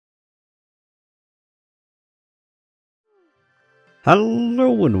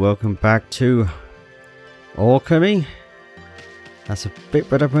Hello and welcome back to Okami. That's a bit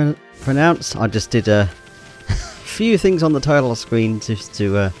better pronounced. I just did a few things on the title screen just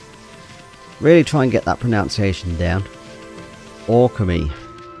to really try and get that pronunciation down. Okami.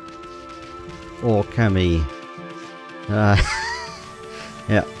 Okami.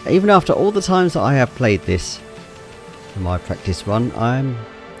 Yeah, even after all the times that I have played this in my practice run,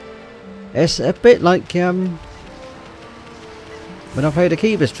 it's a bit like when I played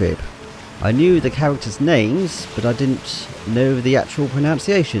Akiba's Trip. I knew the characters' names, but I didn't know the actual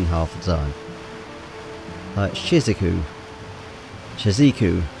pronunciation half the time. Like Shizuku.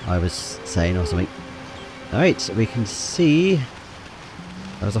 I was saying or something. Alright, so we can see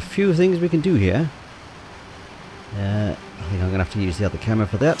there's a few things we can do here. I think I'm going to have to use the other camera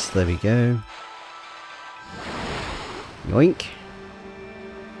for that. There we go. Yoink.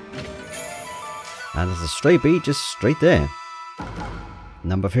 And there's a stray bead just straight there.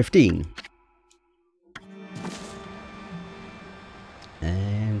 Number 15.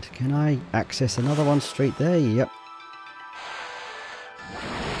 And can I access another one straight there? Yep.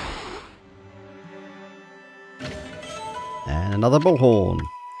 And another bullhorn.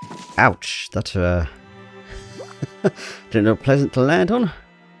 Ouch. That didn't look pleasant to land on.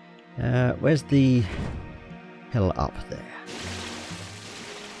 Where's the hill up there?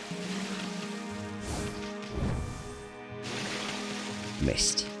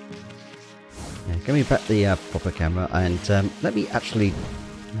 Missed. Yeah, give me back the proper camera and let me actually...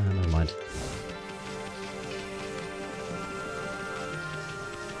 No, never mind.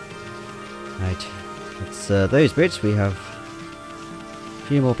 Right, it's those bits. We have a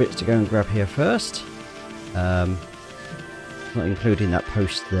few more bits to go and grab here first. Not including that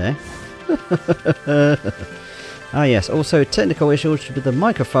post there. Ah yes, also technical issues with the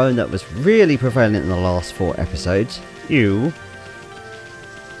microphone that was really prevalent in the last 4 episodes. Ew.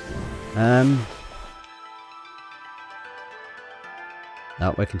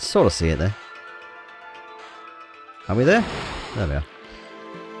 Oh, we can sort of see it there. Are we there? There we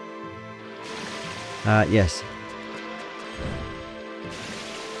are. Yes.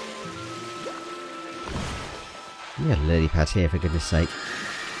 Yeah, lily pad here for goodness sake.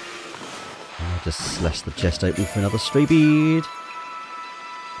 I'll just slash the chest open for another stray bead.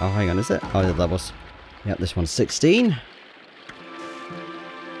 Oh, hang on, is it? Oh, that was... Yep, this one's 16.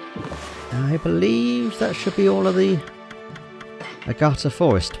 I believe that should be all of the Agata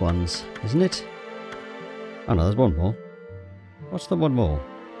Forest ones, isn't it? Oh no, there's one more. What's the one more?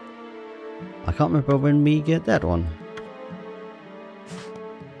 I can't remember when we get that one.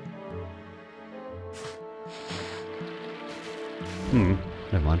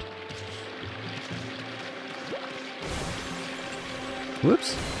 Never mind.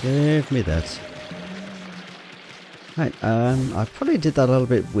 Whoops, give me that. Right, I probably did that a little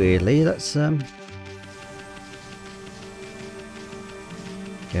bit weirdly. Let's go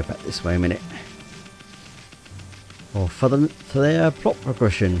back this way a minute. Or for their plot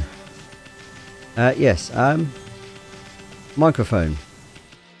progression. Yes, microphone.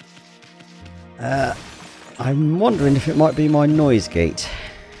 I'm wondering if it might be my noise gate.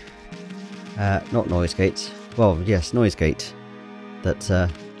 Not noise gate. Well, yes, noise gate. That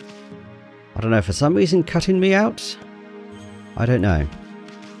I don't know, for some reason cutting me out? I don't know.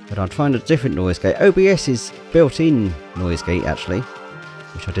 But I'll find a different noise gate. OBS is built-in noise gate actually,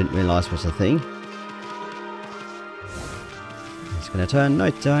 which I didn't realise was a thing. It's going to turn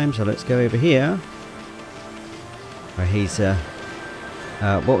night time, so let's go over here. Where he's,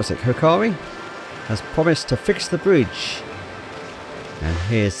 what was it, Hokari? Has promised to fix the bridge. And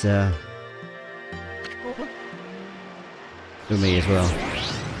here's, Umi as well.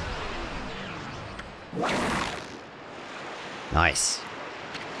 Nice.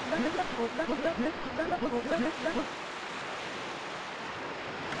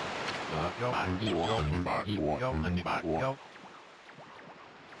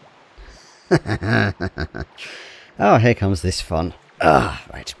 Oh, here comes this fun. Ah,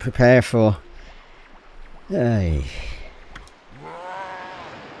 right, prepare for... Hey.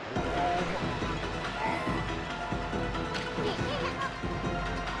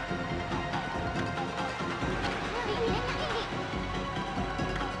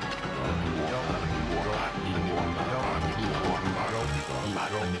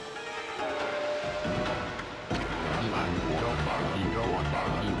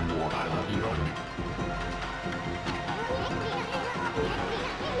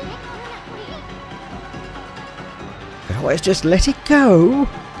 Always just let it go.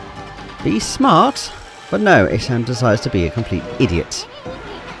 Be smart. But no, Isan decides to be a complete idiot.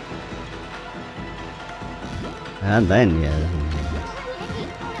 And then, yeah,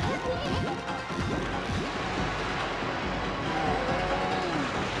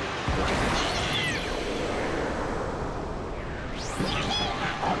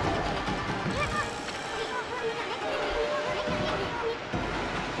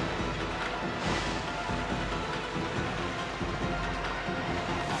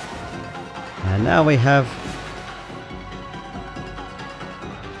 And now we have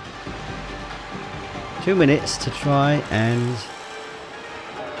 2 minutes to try and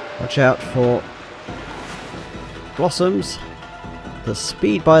watch out for blossoms that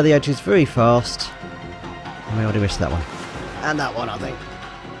speed by the edges very fast. And we already missed that one. And that one, I think.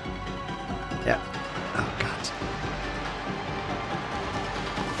 Yep. Oh, God.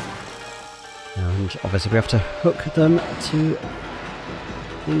 And obviously we have to hook them to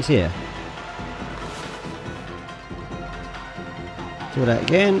these here. Do that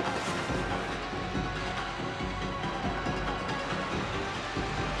again.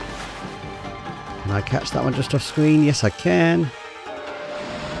 Can I catch that one just off screen? Yes, I can.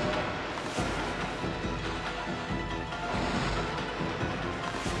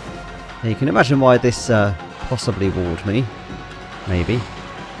 Now you can imagine why this possibly walled me. Maybe.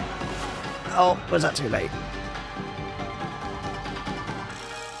 Oh, was that too late?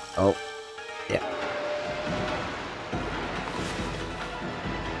 Oh, yeah.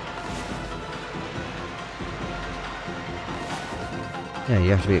 Yeah,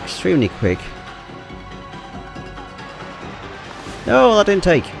 you have to be extremely quick. No, that didn't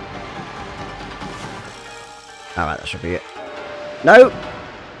take. Alright, that should be it. No!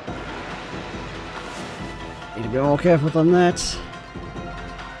 Need to be more careful than that.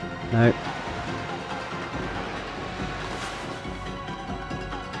 No.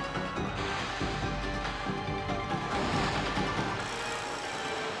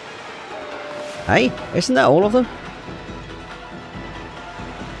 Hey, isn't that all of them?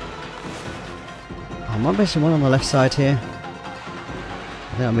 Oh, am I missing one on the left side here?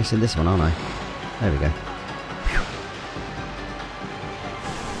 I think I'm missing this one, aren't I? There we go.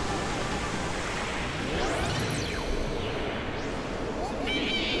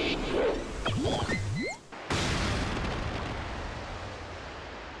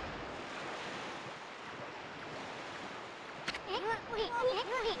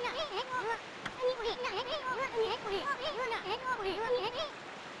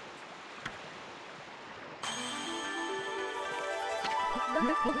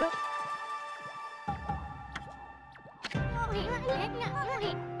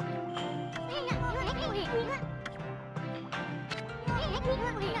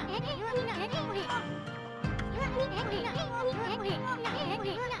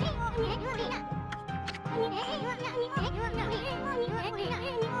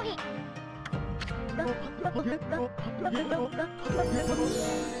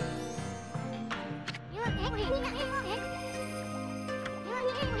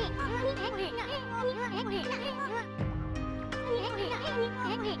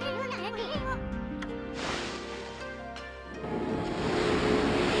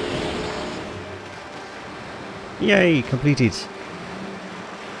 Yay, completed.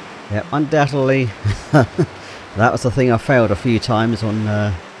 Yep, undoubtedly that was the thing I failed a few times on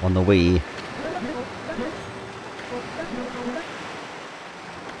the Wii.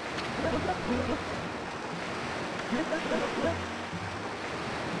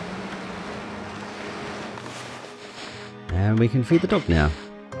 And we can feed the dog now.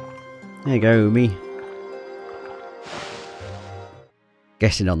 There you go, Umi.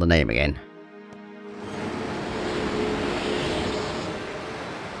 Guessing on the name again.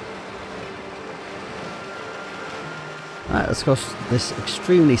 Right, let's cross this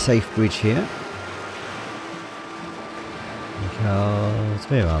extremely safe bridge here. Because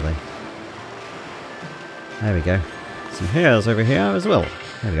where are they? There we go. Some hares over here as well.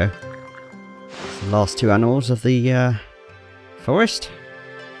 There we go. It's the last two animals of the forest.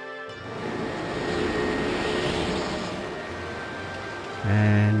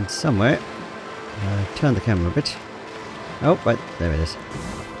 And somewhere, turn the camera a bit. Oh, right, there it is.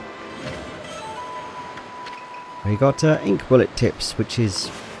 We got ink bullet tips, which is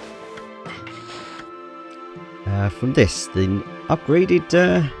from this, the upgraded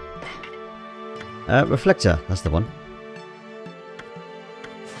reflector. That's the one.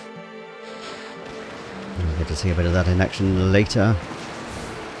 We'll get to see a bit of that in action later,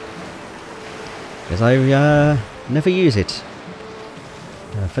 because I never use it.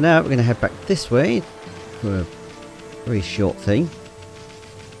 For now, we're going to head back this way for a very short thing.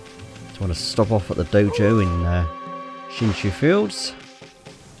 Just want to stop off at the dojo in Shinshu Fields.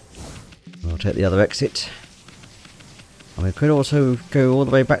 We'll take the other exit. And we could also go all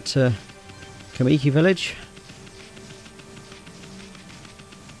the way back to Kamiki Village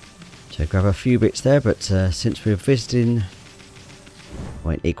to grab a few bits there, but since we're visiting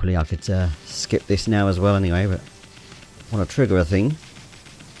Well, equally I could skip this now as well anyway, but I want to trigger a thing.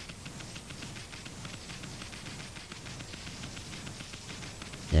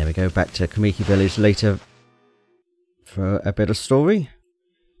 There we go, back to Kamiki Village later for a bit of story.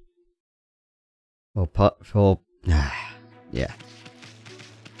 Yeah.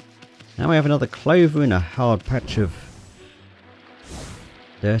 Now we have another clover in a hard patch of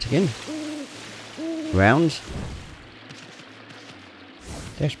dirt again. Ground.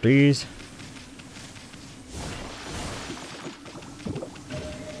 Yes, please.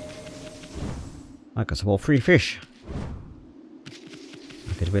 I got some more free fish.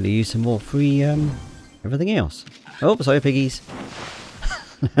 I could really use some more free everything else. Oh, sorry, piggies.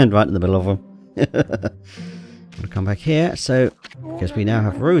 And right in the middle of them. I'll come back here. So, because we now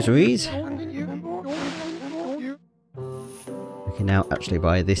have rosaries, we can now actually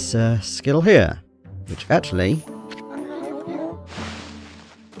buy this skill here, which actually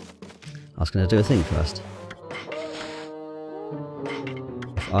I was going to do a thing first.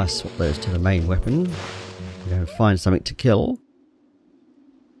 If I swap those to the main weapon, go and find something to kill.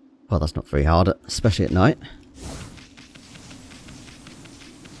 Well, that's not very hard, especially at night.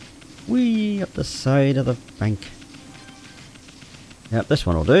 Whee! Up the side of the bank. Yep, this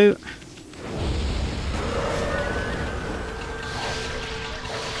one will do.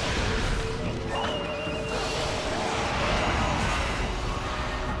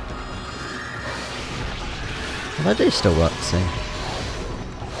 Well, they do still work the same.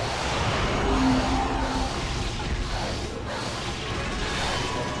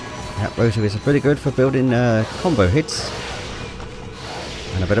 Yep, rosaries are pretty good for building combo hits.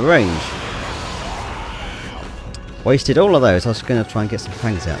 And a bit of range. Wasted all of those. I was going to try and get some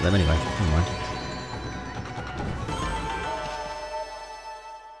fangs out of them anyway. Never mind.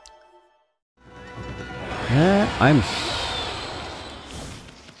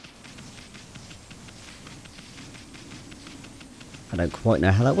 I don't quite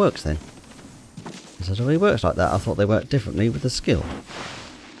know how that works then. Because it already works like that. I thought they worked differently with the skill.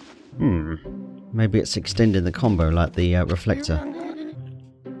 Maybe it's extending the combo like the reflector.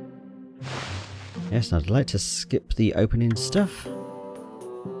 Yes, I'd like to skip the opening stuff.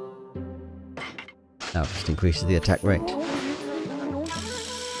 Oh, just increases the attack rate.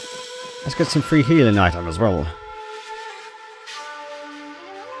 Let's get some free healing item as well.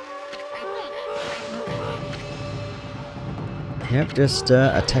 Yep, just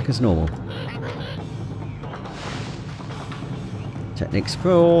attack as normal. Technique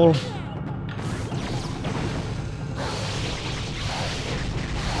scroll.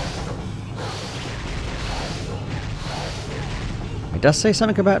 It does say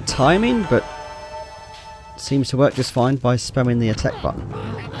something about timing, but it seems to work just fine by spamming the attack button.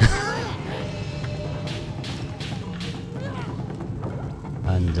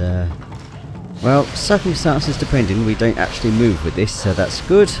 And, well, circumstances depending, we don't actually move with this, so that's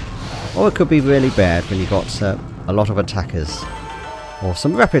good. Or it could be really bad when you've got a lot of attackers. Or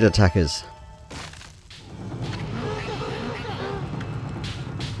some rapid attackers.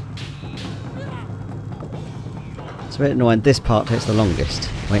 It's a bit annoying, this part takes the longest.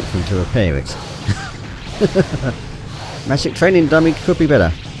 Wait for him to repair it. Magic training dummy could be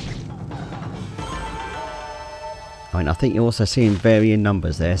better. I mean, I think you're also seeing varying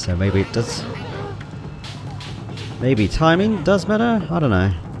numbers there, so maybe it does... Maybe timing does better? I don't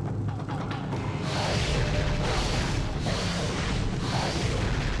know.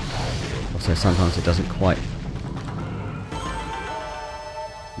 Also, sometimes it doesn't quite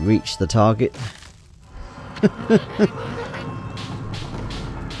reach the target.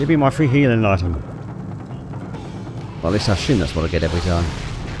 Give me my free healing item. Well, at least I assume that's what I get every time.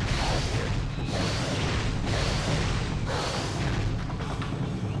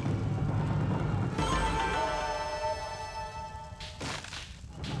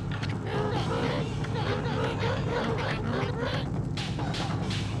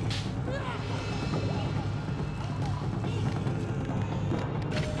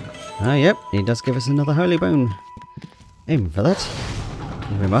 Ah, yep, he does give us another holy bone. Aim for that.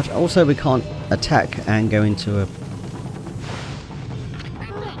 Thank you very much. Also, we can't attack and go into a...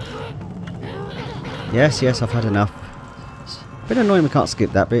 Yes, yes, I've had enough. It's a bit annoying we can't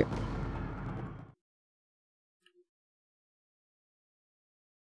skip that bit.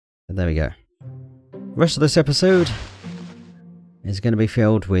 But there we go. The rest of this episode is going to be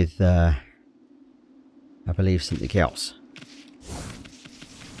filled with, I believe, something else.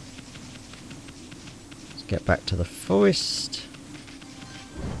 Get back to the forest.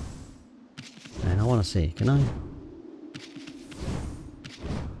 And I want to see, can I?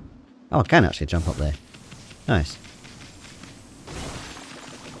 Oh, I can actually jump up there. Nice.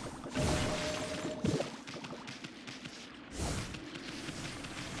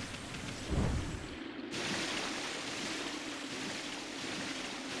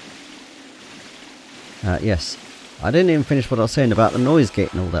 Yes. I didn't even finish what I was saying about the noise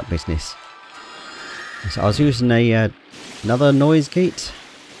gate and all that business. So I was using another noise gate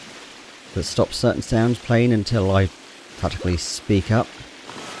that stops certain sounds playing until I practically speak up.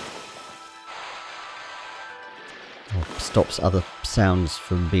 Or stops other sounds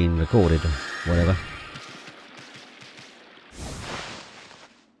from being recorded or whatever.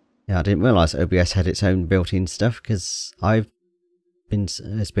 Yeah, I didn't realise OBS had its own built-in stuff because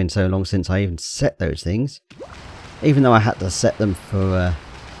it's been so long since I even set those things. Even though I had to set them for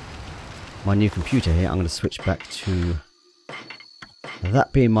my new computer here, I'm going to switch back to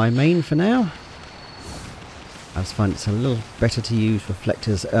that being my main for now. I just find it's a little better to use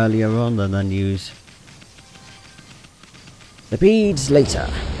reflectors earlier on than then use the beads later.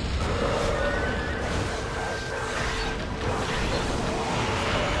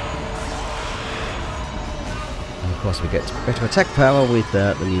 And of course we get better attack power with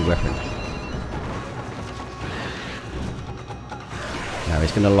the new weapon. Now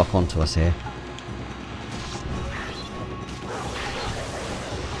he's going to lock onto us here.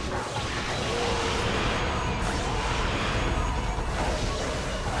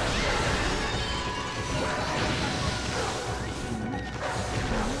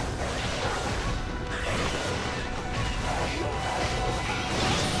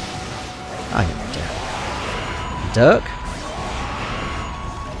 Dirk?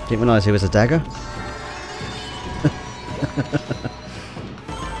 Didn't realise he was a dagger.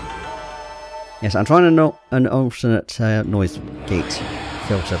 Yes, I'm trying an alternate noise gate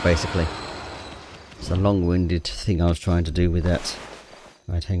filter, basically. It's a long-winded thing I was trying to do with that.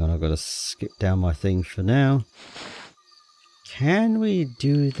 Right, hang on, I've got to skip down my thing for now. Can we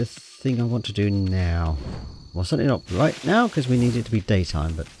do the thing I want to do now? Well, certainly not right now, because we need it to be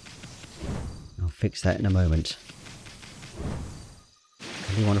daytime, but I'll fix that in a moment.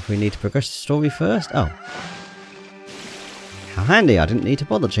 I wonder if we need to progress the story first. Oh. How handy, I didn't need to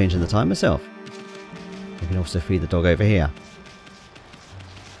bother changing the time myself. We can also feed the dog over here.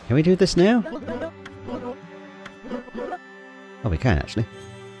 Can we do this now? Oh, we can actually.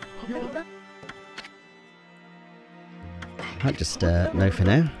 I'll just no for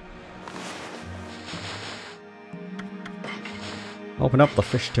now. Open up the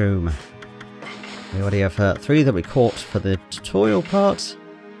fish tome. We already have 3 that we caught for the tutorial part.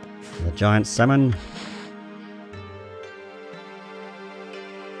 The giant salmon.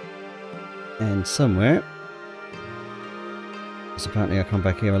 And somewhere. So apparently I come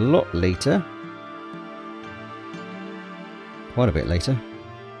back here a lot later. Quite a bit later.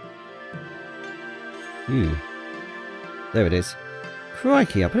 Ooh. There it is.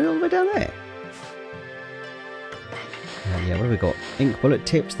 Crikey, I put it all the way down there. Yeah, what have we got? Ink bullet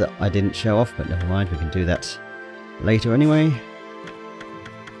tips that I didn't show off, but never mind, we can do that later anyway.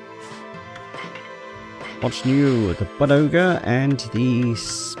 What's new? The Bud Ogre and the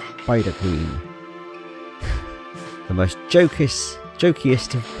Spider Queen. The most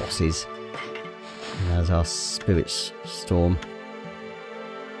jokiest of bosses. And there's our Spirit Storm.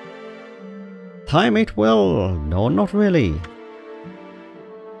 Time it well! No, not really.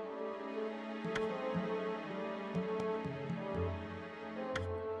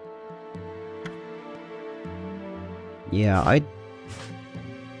 Yeah,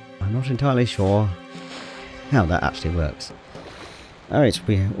 I'm not entirely sure how that actually works. Alright,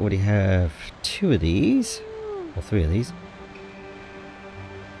 we already have 2 of these, or 3 of these.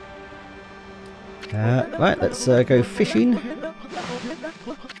 Right, let's go fishing.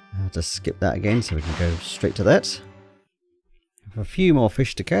 I'll just skip that again so we can go straight to that. Have a few more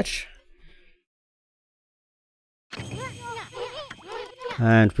fish to catch.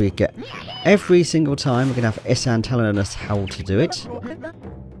 And we get every single time we're going to have Esan telling us how to do it.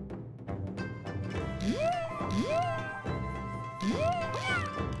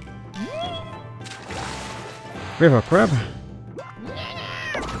 River crab.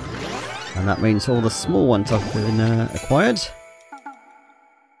 And that means all the small ones have been acquired.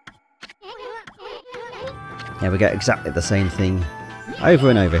 Yeah, we get exactly the same thing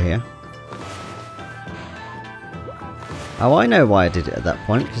over and over here. Oh, I know why I did it at that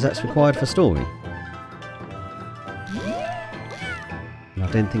point, because that's required for story. And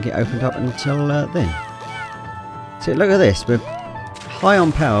I didn't think it opened up until then. See, look at this. We're high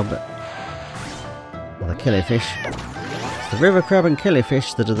on power, but... well, the killifish. It's the river crab and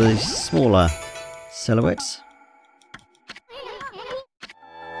killifish that are the smaller silhouettes.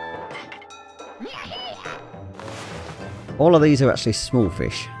 All of these are actually small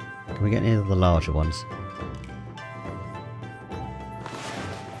fish. Can we get any of the larger ones?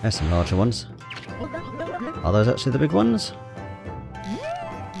 There's some larger ones. Are those actually the big ones?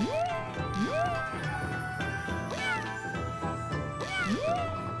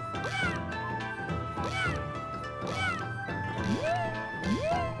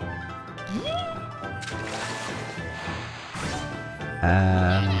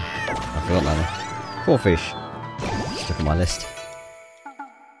 I forgot that one. Crawfish. Just look at my list.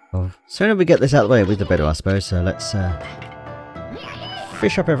 Well, sooner we get this out of the way, with the better, I suppose. So let's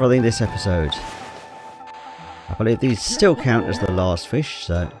fish up everything this episode. I believe these still count as the last fish,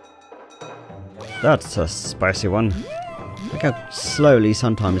 so that's a spicy one. Look how slowly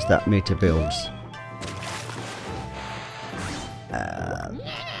sometimes that meter builds.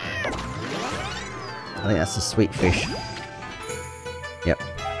 I think that's the Sweetfish. Yep.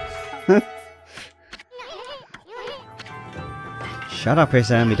 Shut up here,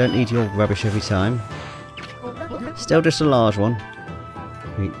 Sam. We don't need your rubbish every time. Still just a large one.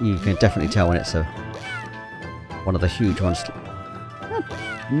 You can definitely tell when it's one of the huge ones.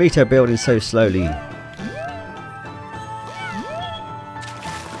 Meter building so slowly.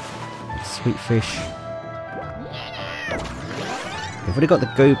 Sweetfish. We've already got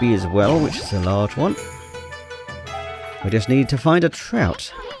the goby as well, which is a large one. We just need to find a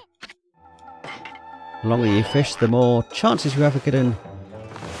trout. The longer you fish, the more chances you have of getting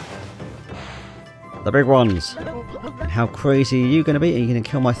the big ones. And how crazy are you going to be? Are you going to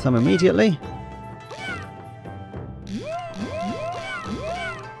kill my thumb immediately?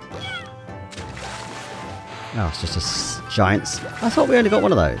 Oh, it's just a giant... I thought we only got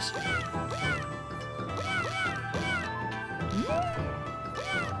one of those.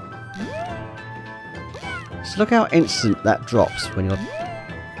 So look how instant that drops when you're...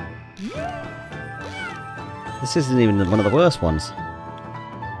 This isn't even one of the worst ones.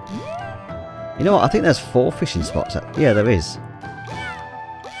 You know what? I think there's 4 fishing spots. Yeah, there is.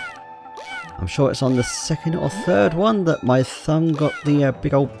 I'm sure it's on the 2nd or 3rd one that my thumb got the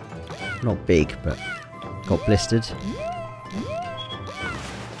big old... Not big, but got blistered.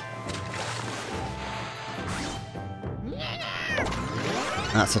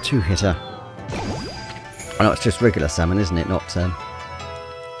 That's a 2-hitter. I know it's just regular salmon, isn't it? Not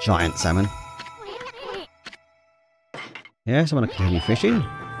giant salmon. Yeah, so I'm going to continue fishing.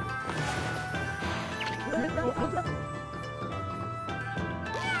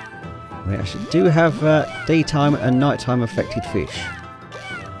 We actually do have daytime and nighttime affected fish.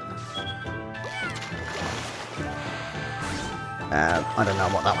 I don't know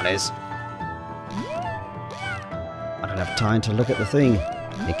what that one is. I don't have time to look at the thing.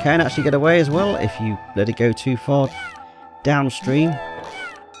 It can actually get away as well if you let it go too far downstream.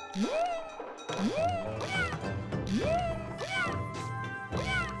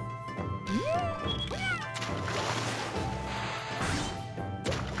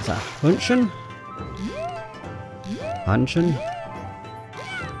 Is that Huchen? Huchen?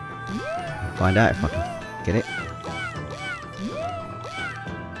 Find out if I can get it.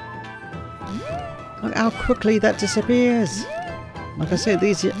 Look how quickly that disappears. Like I said,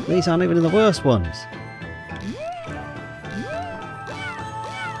 these aren't even the worst ones.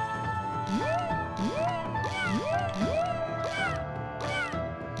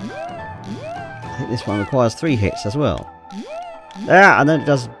 I think this one requires 3 hits as well. Ah, and then it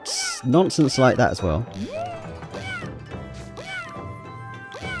does nonsense like that as well.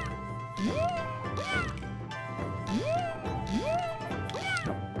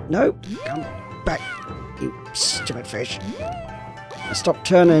 No, come back, you stupid fish. Stop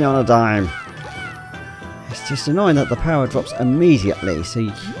turning on a dime. It's just annoying that the power drops immediately, so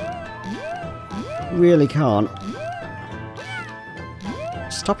you really can't.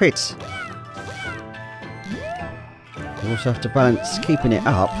 Stop it. You also have to balance keeping it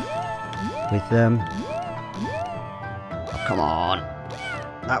up with oh, come on.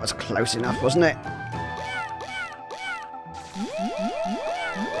 That was close enough, wasn't it?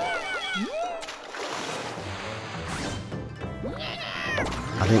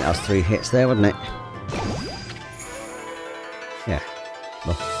 I think that was 3 hits there, wasn't it? Yeah.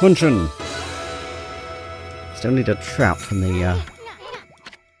 The Huchen. Still need a trout from the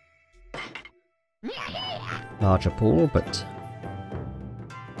larger pool, but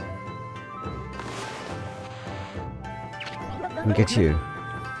let me get you.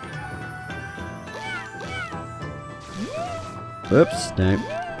 Oops, no.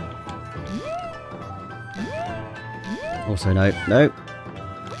 Also no, no.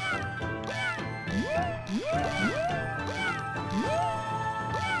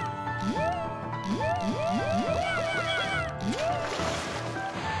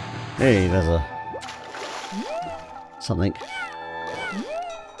 Hey, there's a something.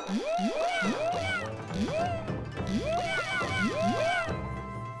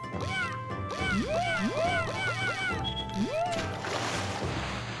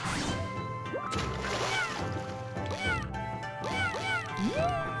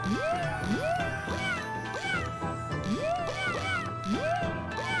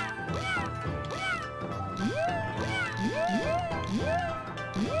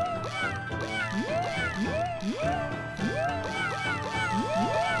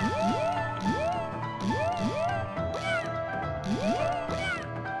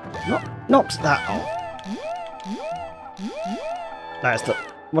 Knocks that off. That's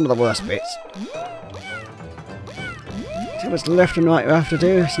one of the worst bits. Too much left and right we have to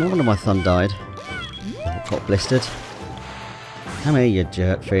do. It's no wonder my thumb died. Got blistered. Come here, you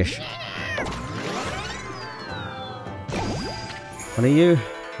jerk fish. What are you?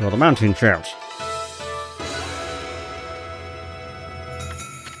 You're the mountain trout.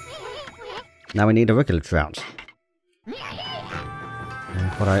 Now we need a regular trout. And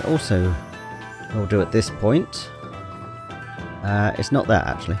what I also will do at this point, it's not that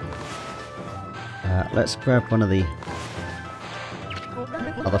actually. Let's grab one of the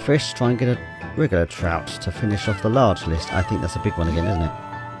other fish, try and get a regular trout to finish off the large list. I think that's a big one again, isn't it?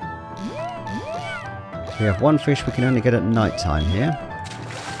 So we have one fish we can only get at night time here.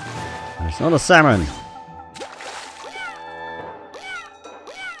 And it's not a salmon.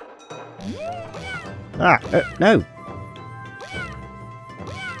 Ah, no!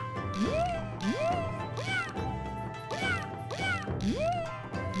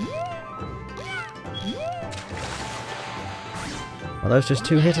 Are those just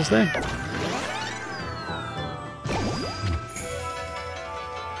two hitters there?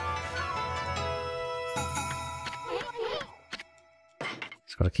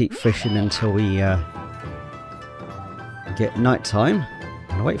 Just got to keep fishing until we get night time.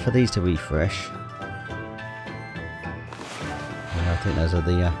 And wait for these to refresh. And I think those are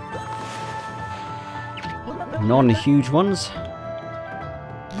the non-huge ones.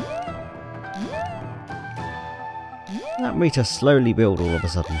 That meter slowly build all of a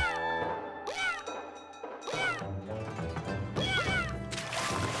sudden.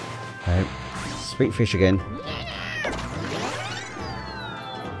 Okay, Sweetfish again.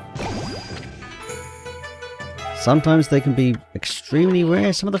 Sometimes they can be extremely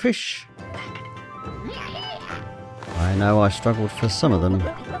rare, some of the fish. I know I struggled for some of them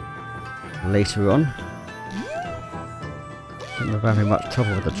later on. Don't remember having much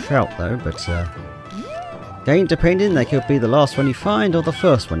trouble with the trout though, but again, depending, they could be the last one you find or the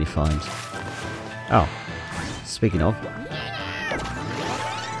first one you find. Oh, speaking of.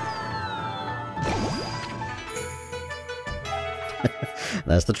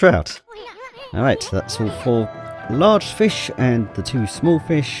 There's the trout. Alright, that's all 4 large fish and the 2 small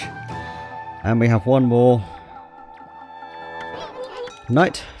fish. And we have one more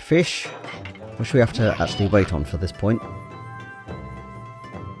night fish, which we have to actually wait on for this point.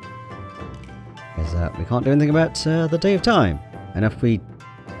 Because we can't do anything about the day of time. And if we...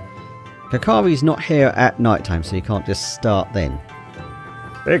 Kakari's not here at night time, so you can't just start then.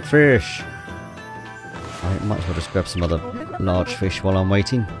 Big fish! I might as well just grab some other large fish while I'm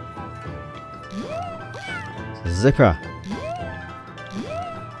waiting. Zipper!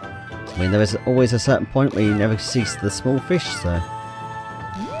 I mean, there is always a certain point where you never cease the small fish, so...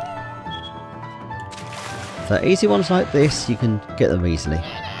 For easy ones like this, you can get them easily.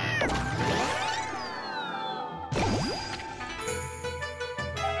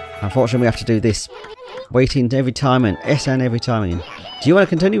 Unfortunately, we have to do this waiting every time and SN every time again. Do you want to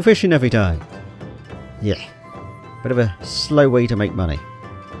continue fishing every time? Yeah. Bit of a slow way to make money.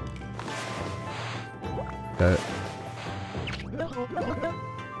 Go.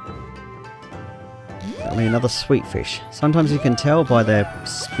 I mean, another Sweetfish. Sometimes you can tell by their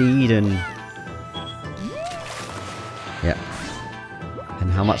speed and... yeah.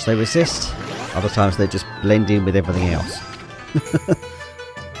 And how much they resist. Other times they just blend in with everything else.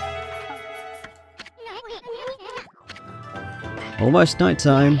 Almost night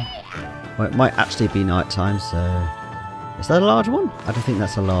time. Well, it might actually be night time, so... Is that a large one? I don't think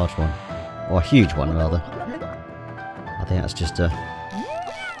that's a large one. Or a huge one, rather. I think that's just a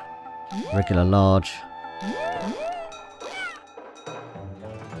regular large.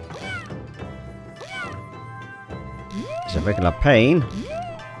 It's a regular pain.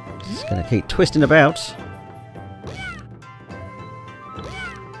 Just going to keep twisting about. Stop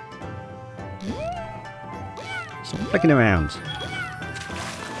flicking around.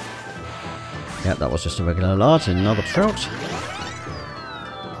 Yep, that was just a regular large and another trout.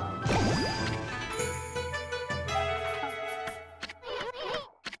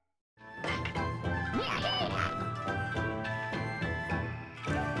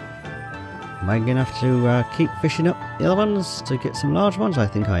 Am I going to have to keep fishing up the other ones to get some large ones? I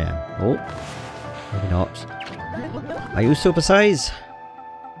think I am. Oh, maybe not. Are you super size?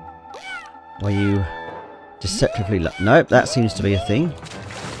 Or are you deceptively low? Nope, that seems to be a thing.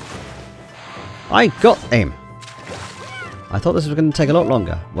 I got him! I thought this was going to take a lot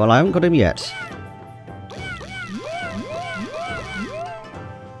longer. Well, I haven't got him yet.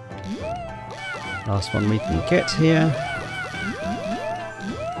 Last one we can get here.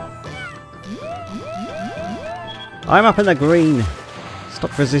 I'm up in the green.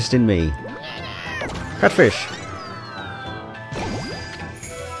 Stop resisting me. Catfish.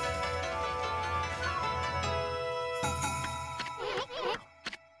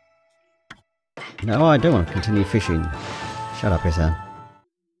 No, I don't want to continue fishing. Shut up, Isan.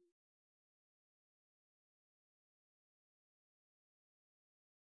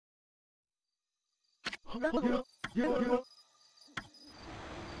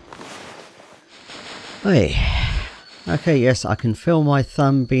 Hey. Okay, yes, I can feel my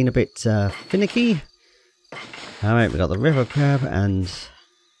thumb being a bit finicky. Alright, we've got the river crab and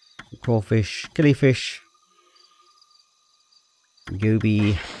the crawfish, killifish,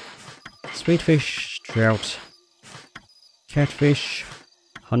 goby, sweetfish, trout, catfish,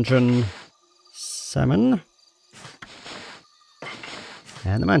 Huchen, salmon,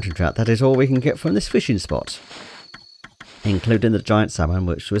 and the mountain trout. That is all we can get from this fishing spot, including the giant salmon,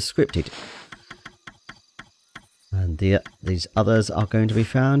 which was scripted. And these others are going to be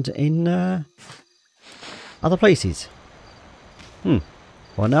found in other places. Well,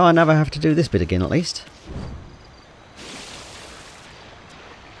 now I never have to do this bit again, at least.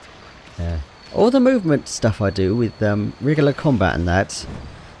 All the movement stuff I do with regular combat and that,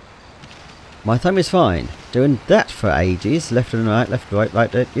 my thumb is fine. Doing that for ages, left and right,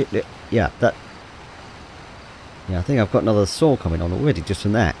 right, yeah, that. Yeah, I think I've got another saw coming on already just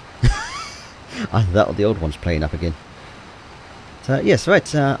from that. Either that or the old one's playing up again. So yes,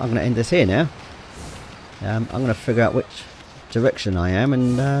 right, I'm going to end this here now. I'm going to figure out which direction I am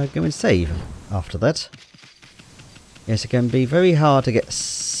and go and save after that. Yes, it can be very hard to get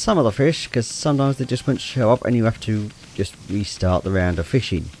some of the fish because sometimes they just won't show up and you have to just restart the round of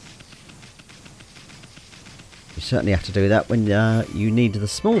fishing. You certainly have to do that when you need the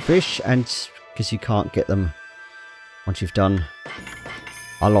small fish, and because you can't get them once you've done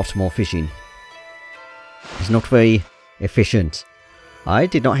a lot more fishing. It's not very efficient. I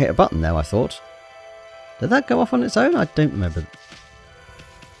did not hit a button though, I thought. Did that go off on its own? I don't remember.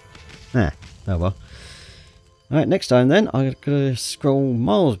 Oh well. Alright, next time then, I'm going to scroll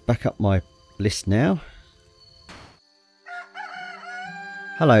miles back up my list now.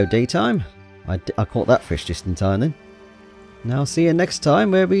 Hello, daytime. I caught that fish just in time then. Now I'll see you next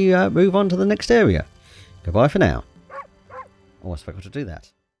time where we move on to the next area. Goodbye for now. Almost forgot to do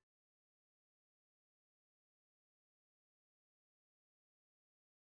that.